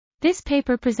This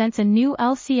paper presents a new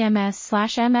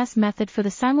LCMS/MS method for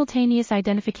the simultaneous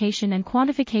identification and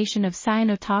quantification of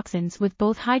cyanotoxins with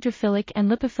both hydrophilic and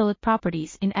lipophilic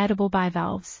properties in edible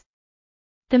bivalves.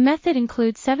 The method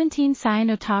includes 17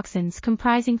 cyanotoxins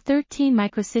comprising 13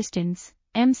 microcystins,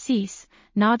 MCs,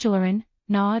 Nodularin,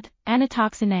 NOD,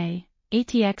 Anatoxin A,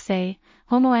 ATXA,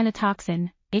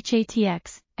 homoanatoxin,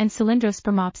 HATX, and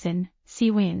cylindrospermopsin,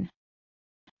 CWIN.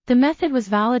 The method was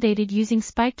validated using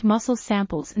spiked mussel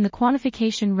samples in the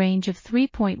quantification range of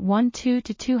 3.12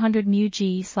 to 200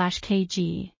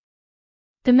 μg/kg.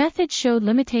 The method showed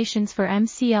limitations for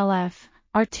MCLF,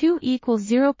 R2 equals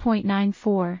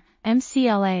 0.94,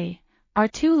 MCLA,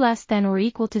 R2 less than or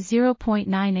equal to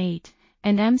 0.98,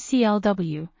 and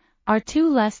MCLW,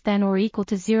 R2 less than or equal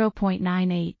to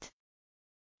 0.98.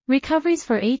 Recoveries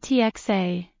for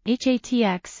ATXA,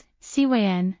 HATX,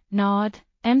 CWIN, NOD,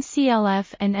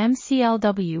 MCLF and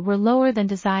MCLW were lower than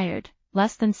desired,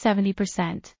 less than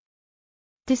 70%.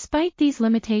 Despite these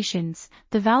limitations,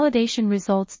 the validation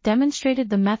results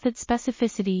demonstrated the method's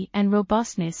specificity and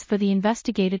robustness for the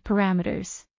investigated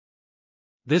parameters.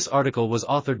 This article was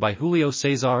authored by Julio,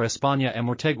 César, España,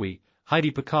 Amórtegui, Heidi,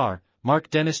 Pekar,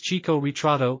 Mark, Dennis, Chico,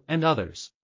 Retrato, and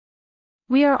others.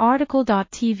 We are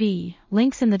article.tv,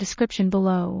 links in the description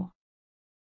below.